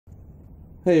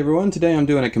Hey everyone, today I'm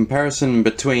doing a comparison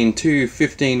between two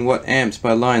 15 watt amps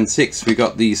by line 6. We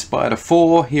got the Spider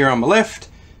 4 here on the left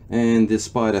and the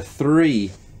Spider 3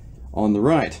 on the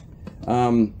right.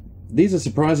 These are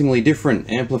surprisingly different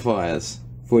amplifiers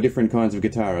for different kinds of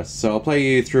guitarists. So I'll play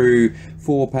you through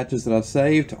 4 patches that I've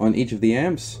saved on each of the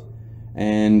amps,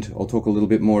 and I'll talk a little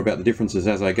bit more about the differences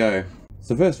as I go.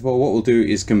 So first of all, what we'll do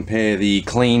is compare the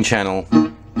clean channel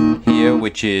here,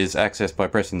 which is accessed by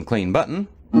pressing the clean button.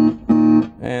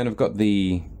 And I've got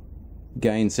the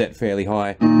gain set fairly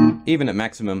high. Even at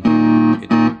maximum,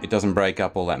 it doesn't break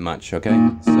up all that much, okay?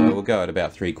 So we'll go at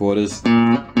about 3/4.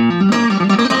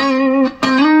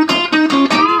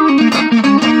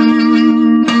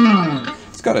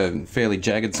 It's got a fairly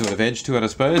jagged sort of edge to it, I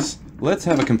suppose. Let's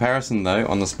have a comparison though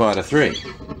on the Spider 3.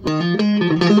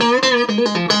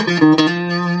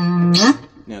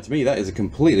 Now to me that is a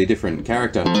completely different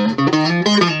character.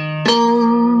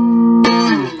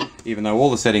 Even though all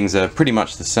the settings are pretty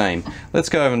much the same. Let's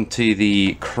go into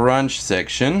the crunch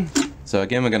section. So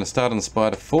again, we're going to start on the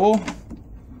Spider 4.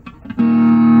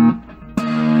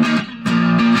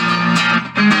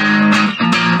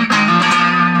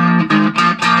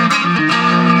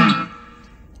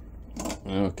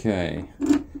 Okay,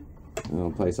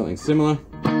 I'll play something similar.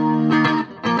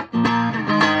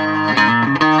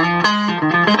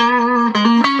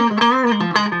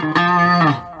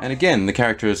 And again, the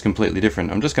character is completely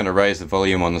different. I'm just going to raise the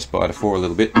volume on the Spider 4 a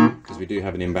little bit, because we do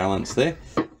have an imbalance there.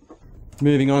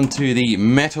 Moving on to the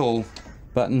metal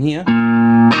button here.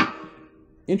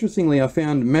 Interestingly, I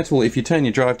found metal, if you turn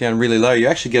your drive down really low, you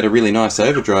actually get a really nice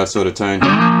overdrive sort of tone.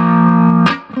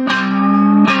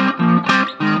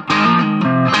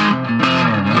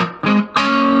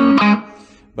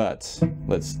 But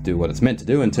let's do what it's meant to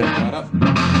do and turn it right up.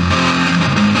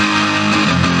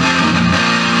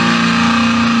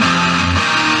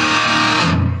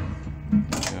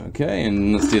 Okay,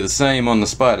 and let's do the same on the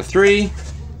Spider 3.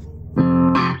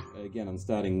 Again, I'm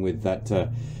starting with that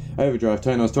overdrive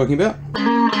tone I was talking about.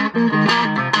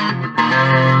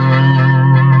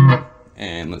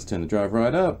 And let's turn the drive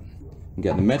right up and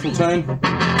get the metal tone.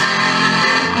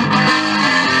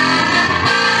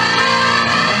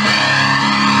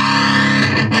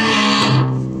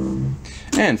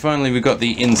 And finally we've got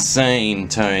the insane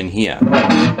tone here,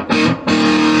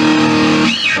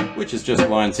 which is just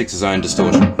line 6's own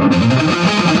distortion.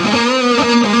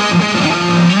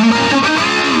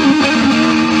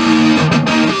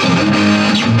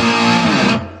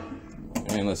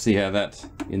 And let's see how that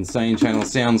insane channel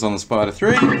sounds on the Spider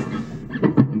 3.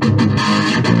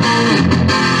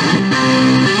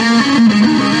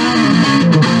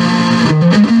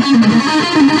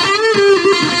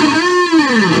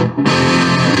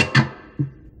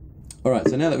 Alright,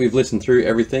 so now that we've listened through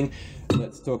everything,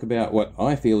 let's talk about what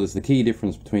I feel is the key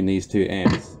difference between these two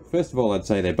amps. First of all, I'd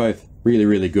say they're both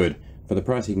really good. For the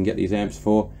price you can get these amps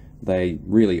for, they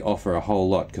really offer a whole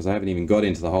lot, because I haven't even got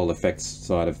into the whole effects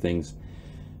side of things.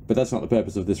 But that's not the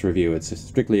purpose of this review, it's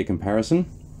strictly a comparison.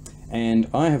 And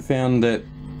I have found that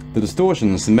the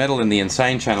distortions, the metal and the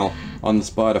insane channel on the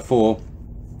Spider 4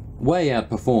 way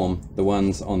outperform the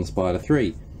ones on the Spider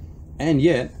 3. And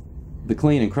yet, the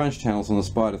clean and crunch channels on the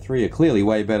Spider 3 are clearly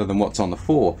way better than what's on the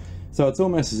 4. So it's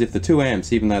almost as if the two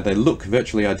amps, even though they look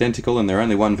virtually identical and they're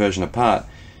only one version apart,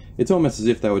 it's almost as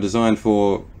if they were designed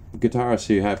for guitarists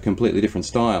who have completely different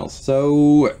styles.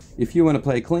 So if you want to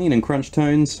play clean and crunch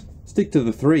tones, stick to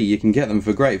the 3. You can get them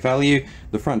for great value.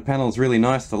 The front panel's really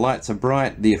nice, the lights are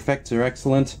bright, the effects are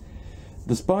excellent.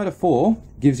 The Spider 4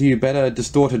 gives you better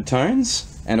distorted tones,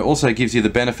 and it also gives you the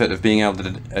benefit of being able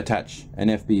to attach an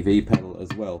FBV pedal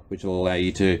as well, which will allow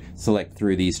you to select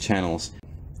through these channels.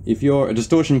 If you're a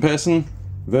distortion person,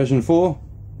 version 4.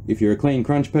 If you're a clean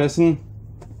crunch person,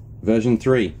 version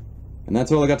 3. And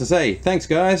that's all I got to say. Thanks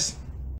guys!